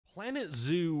Planet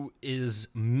Zoo is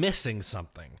missing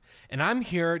something, and I'm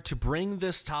here to bring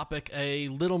this topic a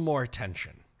little more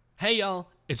attention. Hey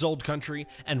y'all, it's Old Country,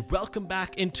 and welcome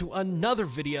back into another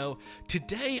video.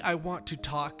 Today I want to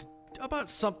talk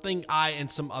about something I and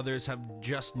some others have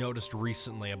just noticed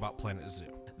recently about Planet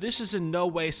Zoo. This is in no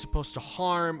way supposed to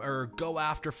harm or go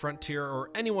after Frontier or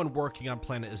anyone working on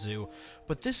Planet Zoo,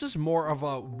 but this is more of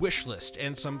a wish list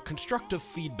and some constructive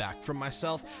feedback from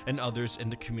myself and others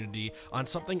in the community on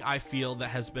something I feel that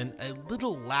has been a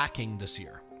little lacking this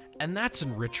year, and that's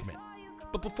enrichment.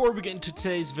 But before we get into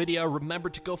today's video, remember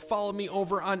to go follow me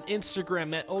over on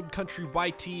Instagram at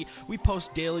OldCountryYT. We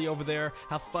post daily over there,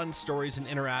 have fun stories and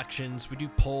interactions. We do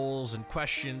polls and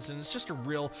questions, and it's just a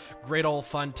real great old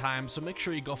fun time. So make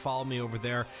sure you go follow me over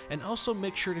there. And also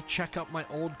make sure to check out my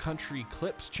Old Country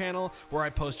Clips channel, where I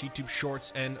post YouTube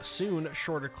shorts and soon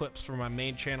shorter clips from my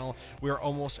main channel. We are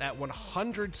almost at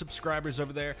 100 subscribers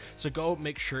over there, so go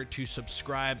make sure to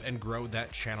subscribe and grow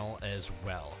that channel as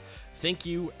well. Thank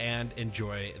you and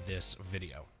enjoy this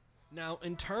video. Now,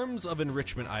 in terms of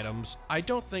enrichment items, I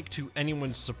don't think to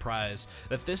anyone's surprise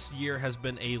that this year has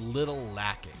been a little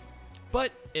lacking,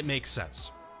 but it makes sense.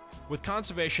 With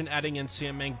Conservation adding in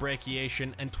Siamang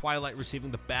Brachiation and Twilight receiving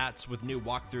the bats with new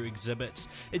walkthrough exhibits,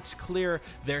 it's clear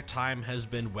their time has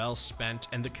been well spent,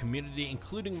 and the community,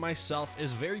 including myself,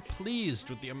 is very pleased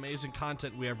with the amazing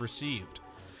content we have received.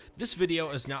 This video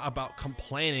is not about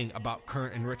complaining about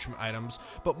current enrichment items,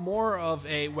 but more of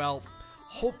a, well,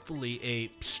 hopefully a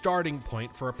starting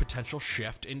point for a potential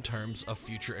shift in terms of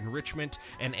future enrichment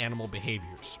and animal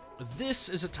behaviors. This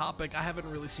is a topic I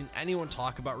haven't really seen anyone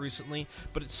talk about recently,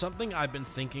 but it's something I've been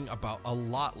thinking about a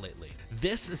lot lately.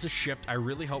 This is a shift I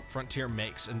really hope Frontier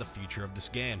makes in the future of this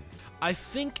game. I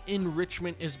think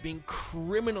enrichment is being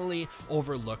criminally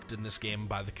overlooked in this game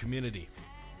by the community.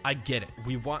 I get it,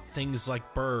 we want things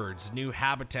like birds, new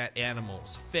habitat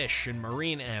animals, fish, and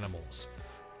marine animals.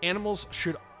 Animals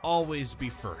should always be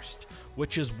first,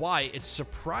 which is why it's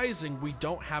surprising we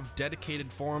don't have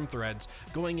dedicated forum threads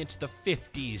going into the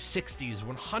 50s, 60s,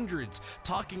 100s,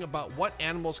 talking about what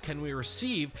animals can we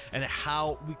receive and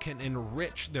how we can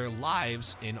enrich their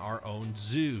lives in our own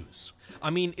zoos.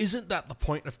 I mean, isn't that the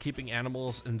point of keeping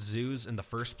animals in zoos in the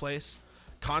first place?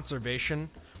 Conservation.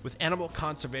 With animal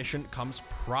conservation comes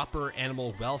proper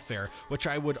animal welfare, which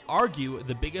I would argue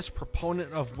the biggest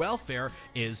proponent of welfare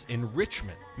is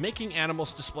enrichment. Making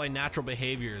animals display natural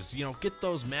behaviors, get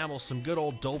those mammals some good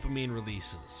old dopamine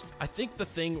releases. I think the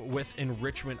thing with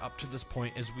enrichment up to this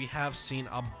point is we have seen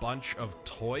a bunch of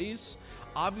toys.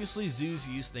 Obviously, zoos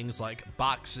use things like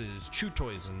boxes, chew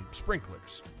toys, and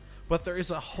sprinklers. But there is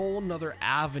a whole nother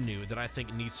avenue that I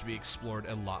think needs to be explored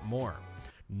a lot more.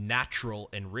 Natural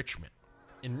enrichment.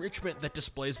 Enrichment that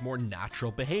displays more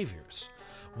natural behaviors.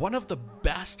 One of the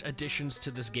best additions to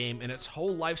this game in its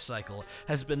whole life cycle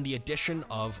has been the addition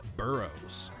of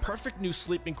burrows. Perfect new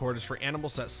sleeping quarters for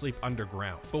animals that sleep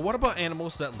underground. But what about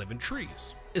animals that live in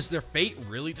trees? Is their fate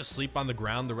really to sleep on the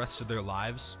ground the rest of their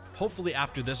lives? Hopefully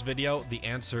after this video, the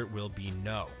answer will be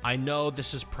no. I know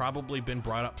this has probably been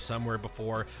brought up somewhere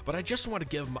before, but I just want to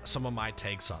give some of my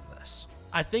takes on this.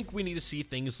 I think we need to see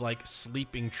things like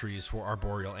sleeping trees for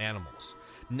arboreal animals.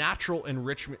 Natural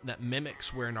enrichment that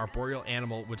mimics where an arboreal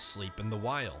animal would sleep in the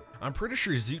wild. I'm pretty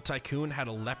sure Zoo Tycoon had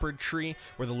a leopard tree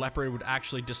where the leopard would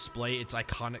actually display its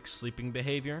iconic sleeping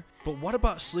behavior. But what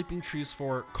about sleeping trees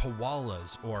for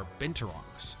koalas or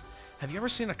binturongs? Have you ever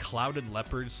seen a clouded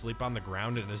leopard sleep on the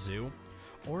ground in a zoo?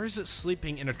 Or is it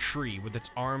sleeping in a tree with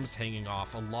its arms hanging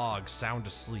off a log sound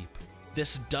asleep?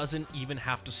 This doesn't even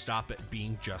have to stop it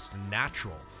being just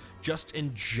natural. Just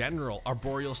in general,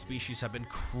 arboreal species have been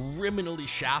criminally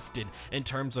shafted in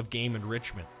terms of game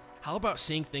enrichment. How about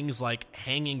seeing things like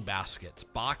hanging baskets,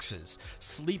 boxes,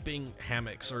 sleeping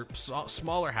hammocks, or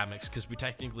smaller hammocks because we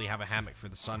technically have a hammock for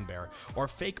the sun bear, or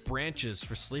fake branches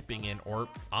for sleeping in or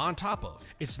on top of.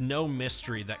 It's no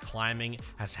mystery that climbing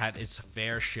has had its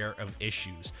fair share of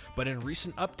issues, but in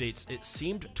recent updates it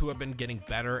seemed to have been getting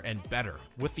better and better.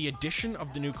 With the addition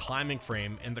of the new climbing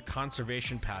frame and the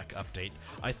conservation pack update,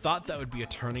 I thought that would be a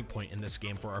turning point in this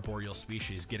game for arboreal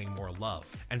species getting more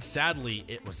love, and sadly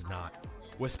it was not.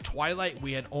 With Twilight,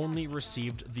 we had only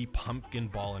received the pumpkin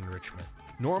ball enrichment.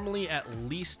 Normally, at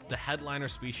least the headliner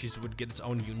species would get its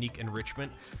own unique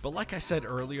enrichment, but like I said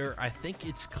earlier, I think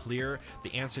it's clear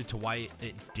the answer to why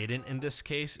it didn't in this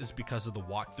case is because of the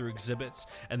walkthrough exhibits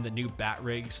and the new bat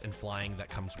rigs and flying that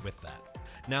comes with that.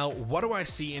 Now, what do I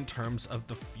see in terms of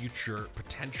the future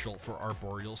potential for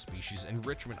arboreal species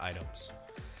enrichment items?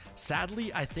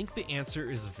 Sadly, I think the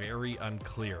answer is very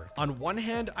unclear. On one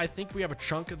hand, I think we have a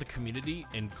chunk of the community,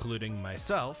 including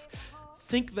myself,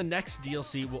 think the next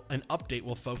DLC an update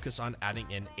will focus on adding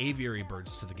in aviary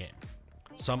birds to the game.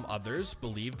 Some others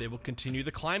believe they will continue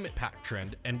the climate pack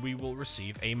trend and we will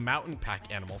receive a mountain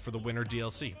pack animal for the winter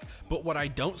DLC. But what I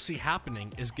don't see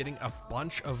happening is getting a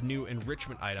bunch of new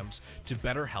enrichment items to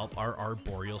better help our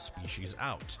arboreal species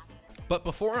out. But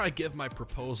before I give my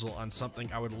proposal on something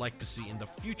I would like to see in the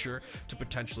future to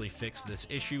potentially fix this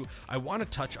issue, I want to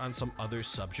touch on some other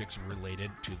subjects related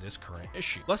to this current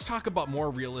issue. Let's talk about more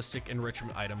realistic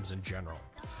enrichment items in general.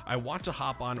 I want to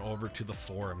hop on over to the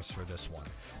forums for this one.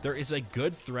 There is a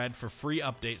good thread for free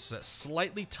updates that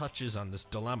slightly touches on this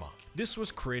dilemma. This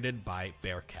was created by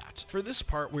Bearcat. For this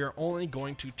part, we are only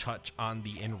going to touch on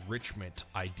the enrichment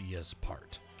ideas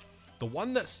part. The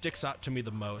one that sticks out to me the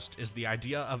most is the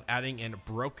idea of adding in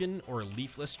broken or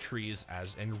leafless trees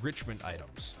as enrichment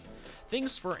items.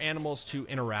 Things for animals to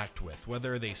interact with,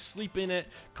 whether they sleep in it,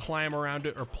 climb around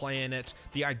it, or play in it.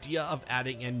 The idea of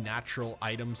adding in natural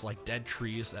items like dead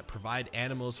trees that provide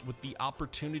animals with the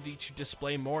opportunity to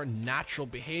display more natural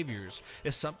behaviors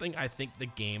is something I think the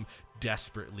game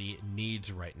desperately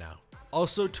needs right now.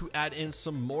 Also, to add in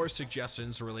some more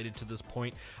suggestions related to this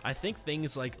point, I think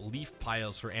things like leaf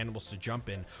piles for animals to jump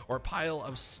in, or a pile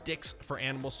of sticks for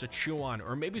animals to chew on,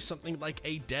 or maybe something like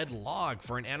a dead log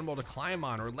for an animal to climb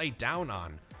on or lay down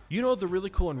on. You know the really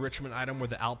cool enrichment item where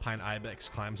the alpine ibex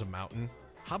climbs a mountain?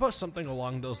 How about something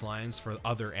along those lines for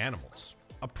other animals?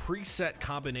 A preset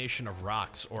combination of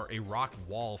rocks or a rock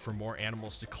wall for more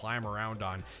animals to climb around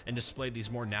on and display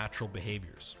these more natural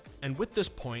behaviors. And with this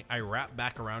point, I wrap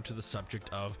back around to the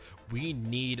subject of we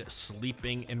need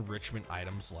sleeping enrichment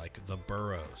items like the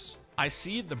burrows. I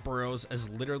see the burrows as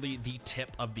literally the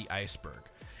tip of the iceberg.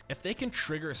 If they can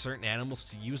trigger certain animals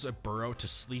to use a burrow to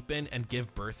sleep in and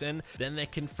give birth in, then they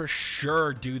can for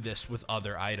sure do this with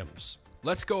other items.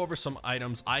 Let's go over some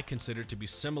items I consider to be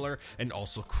similar and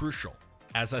also crucial.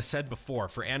 As I said before,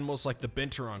 for animals like the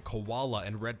binturong, koala,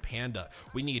 and red panda,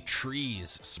 we need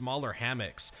trees, smaller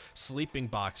hammocks, sleeping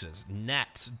boxes,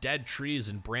 nets, dead trees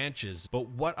and branches. But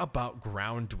what about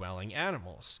ground-dwelling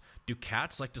animals? Do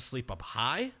cats like to sleep up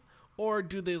high, or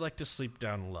do they like to sleep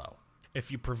down low? If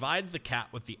you provide the cat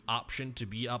with the option to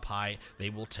be up high, they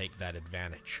will take that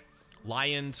advantage.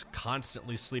 Lions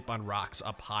constantly sleep on rocks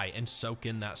up high and soak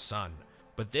in that sun.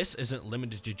 But this isn't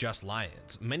limited to just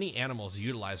lions. Many animals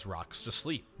utilize rocks to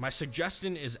sleep. My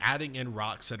suggestion is adding in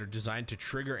rocks that are designed to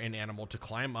trigger an animal to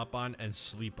climb up on and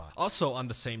sleep on. Also on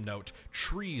the same note,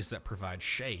 trees that provide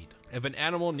shade. If an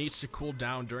animal needs to cool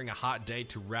down during a hot day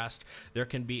to rest, there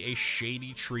can be a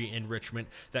shady tree enrichment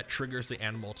that triggers the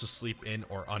animal to sleep in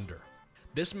or under.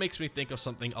 This makes me think of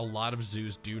something a lot of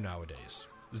zoos do nowadays.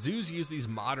 Zoos use these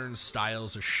modern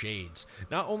styles of shades,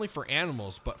 not only for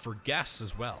animals, but for guests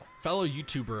as well. Fellow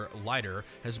YouTuber Lighter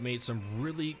has made some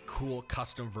really cool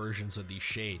custom versions of these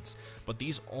shades, but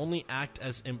these only act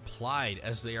as implied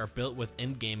as they are built with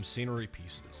in-game scenery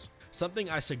pieces. Something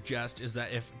I suggest is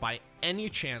that if by any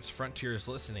chance Frontier is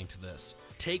listening to this,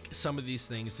 take some of these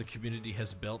things the community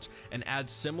has built and add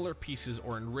similar pieces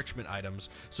or enrichment items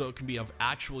so it can be of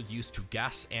actual use to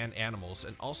guests and animals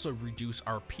and also reduce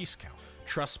our piece count.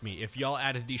 Trust me, if y'all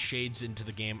added these shades into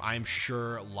the game, I'm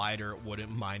sure Lighter wouldn't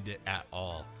mind it at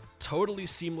all. Totally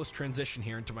seamless transition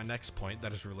here into my next point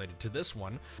that is related to this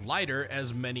one. Lighter,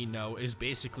 as many know, is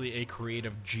basically a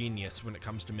creative genius when it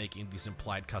comes to making these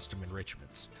implied custom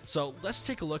enrichments. So let's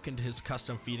take a look into his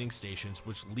custom feeding stations,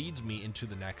 which leads me into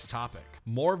the next topic.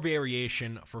 More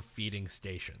variation for feeding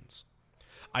stations.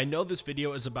 I know this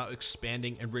video is about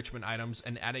expanding enrichment items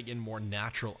and adding in more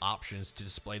natural options to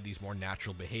display these more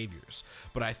natural behaviors,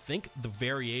 but I think the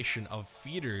variation of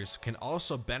feeders can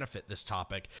also benefit this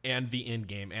topic and the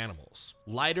in-game animals.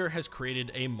 Lighter has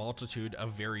created a multitude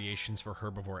of variations for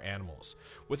herbivore animals.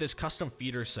 With his custom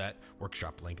feeder set,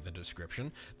 workshop link in the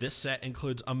description, this set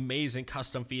includes amazing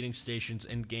custom feeding stations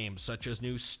in games such as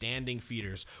new standing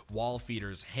feeders, wall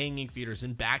feeders, hanging feeders,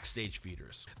 and backstage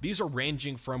feeders. These are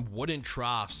ranging from wooden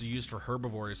troughs used for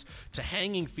herbivores to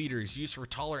hanging feeders used for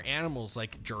taller animals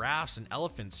like giraffes and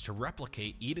elephants to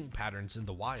replicate eating patterns in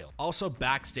the wild. Also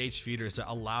backstage feeders that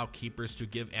allow keepers to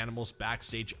give animals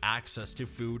backstage access to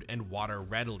food and water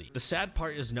readily. The sad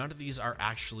part is none of these are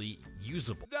actually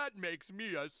usable. That makes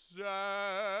me a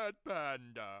sad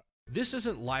panda. This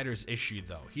isn't Lighter's issue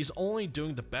though. He's only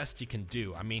doing the best he can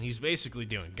do. I mean, he's basically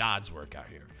doing God's work out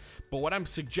here. But what I'm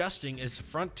suggesting is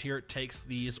Frontier takes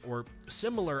these or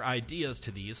similar ideas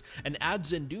to these and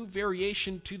adds a new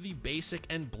variation to the basic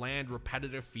and bland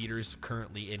repetitive feeders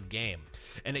currently in game.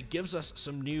 And it gives us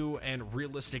some new and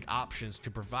realistic options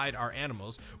to provide our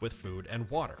animals with food and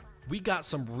water. We got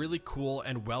some really cool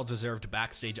and well-deserved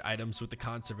backstage items with the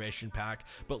conservation pack,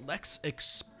 but let's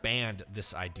expand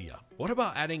this idea. What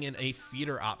about adding in a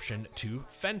feeder option to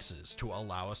fences to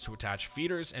allow us to attach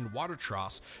feeders and water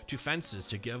troughs to fences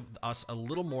to give us a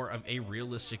little more of a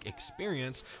realistic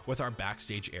experience with our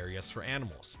backstage areas for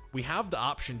animals? We have the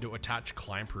option to attach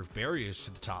climb-proof barriers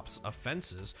to the tops of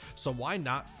fences, so why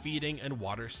not feeding and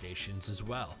water stations as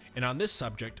well? And on this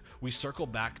subject, we circle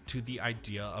back to the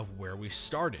idea of where we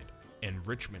started.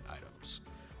 Enrichment items.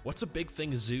 What's a big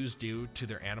thing zoos do to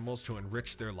their animals to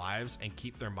enrich their lives and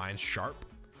keep their minds sharp?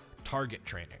 Target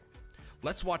training.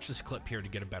 Let's watch this clip here to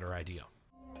get a better idea.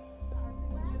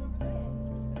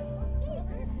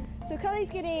 So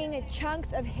Cully's getting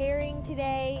chunks of herring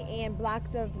today and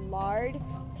blocks of lard,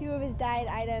 2 of his diet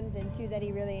items and 2 that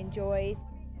he really enjoys.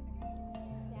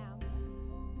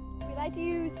 We like to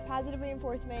use positive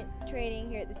reinforcement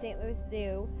training here at the St. Louis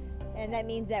Zoo. And that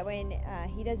means that when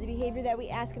he does the behavior that we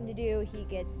ask him to do, he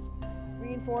gets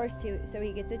reinforced so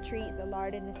he gets a treat, the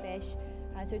lard and the fish.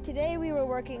 So today we were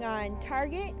working on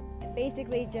target. It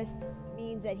basically just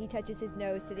means that he touches his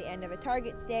nose to the end of a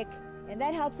target stick, and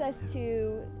that helps us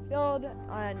to build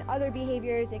on other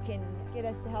behaviors. It can get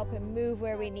us to help him move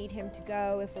where we need him to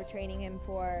go if we're training him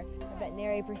for a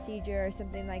veterinary procedure or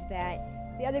something like that.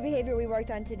 The other behavior we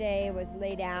worked on today was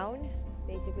lay down.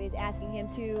 Basically it's asking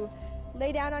him to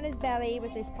lay down on his belly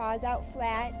with his paws out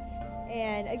flat.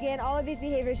 And again, all of these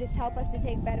behaviors just help us to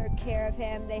take better care of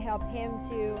him. They help him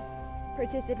to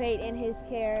participate in his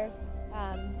care.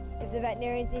 If the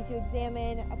veterinarians need to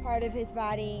examine a part of his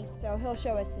body, so he'll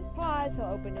show us his paws, he'll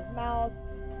open his mouth,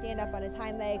 stand up on his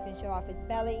hind legs and show off his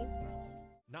belly.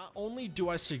 Not only do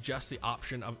I suggest the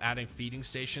option of adding feeding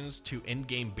stations to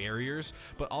in-game barriers,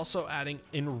 but also adding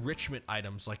enrichment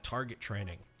items like target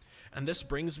training. And this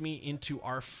brings me into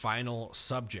our final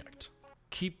subject,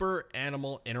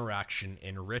 keeper-animal interaction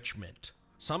enrichment.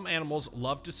 Some animals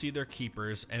love to see their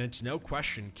keepers, and it's no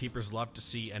question keepers love to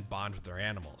see and bond with their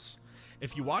animals.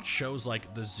 If you watch shows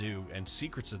like The Zoo and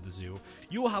Secrets of the Zoo,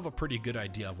 you will have a pretty good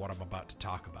idea of what I'm about to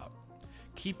talk about.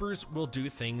 Keepers will do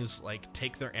things like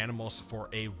take their animals for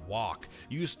a walk,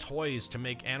 use toys to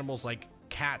make animals like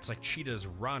cats like cheetahs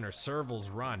run or servals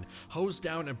run, hose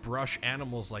down and brush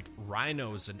animals like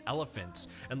rhinos and elephants,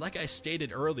 and like I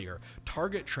stated earlier,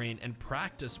 target train and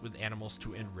practice with animals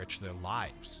to enrich their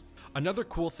lives. Another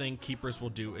cool thing keepers will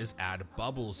do is add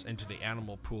bubbles into the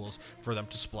animal pools for them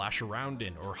to splash around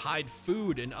in, or hide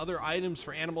food and other items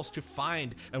for animals to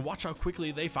find, and watch how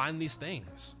quickly they find these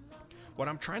things. What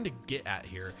I'm trying to get at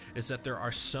here is that there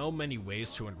are so many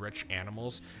ways to enrich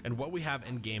animals, and what we have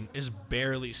in game is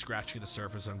barely scratching the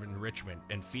surface of enrichment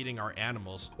and feeding our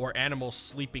animals or animal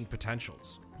sleeping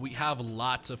potentials. We have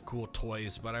lots of cool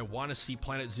toys, but I want to see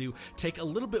Planet Zoo take a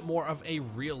little bit more of a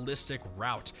realistic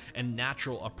route and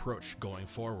natural approach going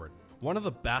forward. One of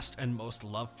the best and most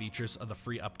loved features of the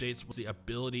free updates was the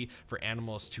ability for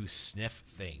animals to sniff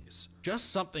things.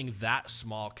 Just something that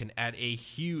small can add a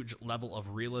huge level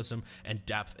of realism and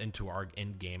depth into our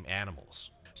in-game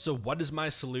animals. So what is my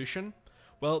solution?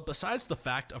 Well, besides the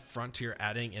fact of Frontier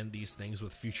adding in these things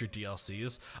with future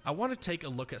DLCs, I want to take a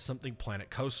look at something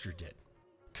Planet Coaster did.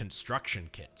 Construction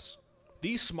kits.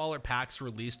 These smaller packs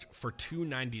released for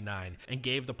 $2.99 and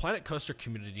gave the Planet Coaster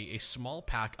community a small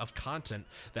pack of content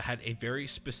that had a very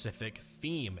specific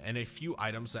theme and a few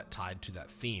items that tied to that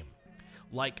theme.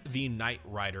 Like the Knight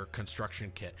Rider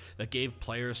construction kit that gave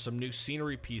players some new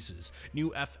scenery pieces, new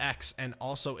FX, and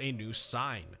also a new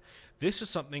sign. This is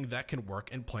something that can work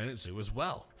in Planet Zoo as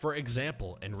well. For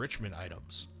example, enrichment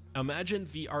items. Imagine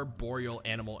the Arboreal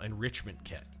Animal Enrichment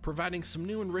Kit, providing some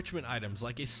new enrichment items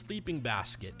like a sleeping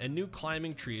basket and new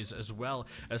climbing trees, as well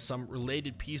as some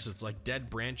related pieces like dead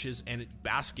branches and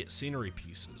basket scenery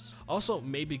pieces. Also,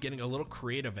 maybe getting a little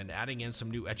creative and adding in some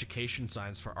new education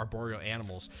signs for arboreal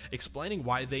animals, explaining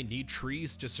why they need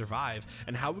trees to survive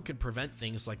and how we can prevent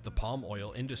things like the palm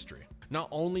oil industry. Not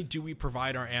only do we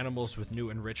provide our animals with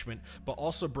new enrichment, but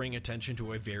also bring attention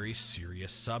to a very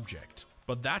serious subject.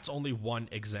 But that's only one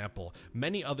example.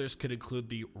 Many others could include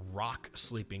the rock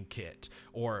sleeping kit,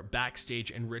 or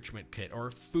backstage enrichment kit,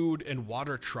 or food and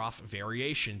water trough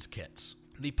variations kits.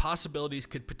 The possibilities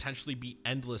could potentially be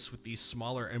endless with these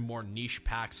smaller and more niche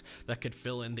packs that could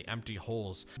fill in the empty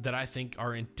holes that I think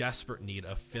are in desperate need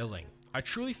of filling. I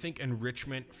truly think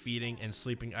enrichment, feeding, and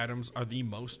sleeping items are the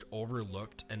most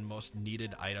overlooked and most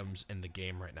needed items in the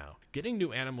game right now. Getting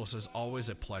new animals is always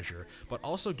a pleasure, but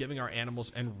also giving our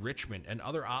animals enrichment and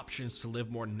other options to live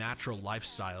more natural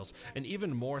lifestyles, and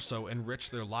even more so enrich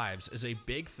their lives, is a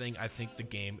big thing I think the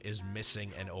game is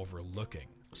missing and overlooking.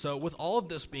 So with all of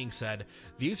this being said,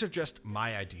 these are just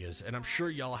my ideas, and I'm sure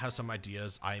y'all have some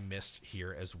ideas I missed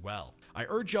here as well. I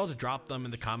urge y'all to drop them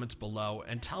in the comments below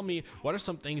and tell me what are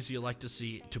some things you'd like to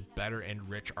see to better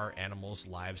enrich our animals'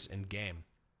 lives in game.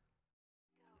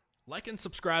 Like and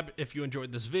subscribe if you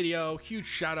enjoyed this video. Huge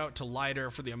shout out to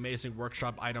Lighter for the amazing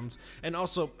workshop items, and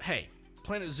also, hey,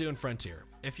 Planet Zoo and Frontier,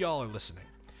 if y'all are listening.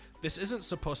 This isn't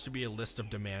supposed to be a list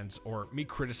of demands or me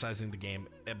criticizing the game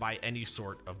by any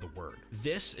sort of the word.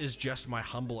 This is just my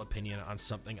humble opinion on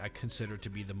something I consider to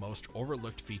be the most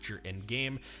overlooked feature in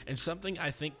game and something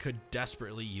I think could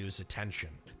desperately use attention.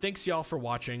 Thanks y'all for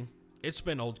watching. It's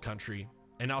been Old Country,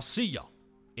 and I'll see y'all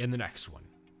in the next one.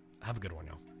 Have a good one,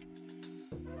 y'all.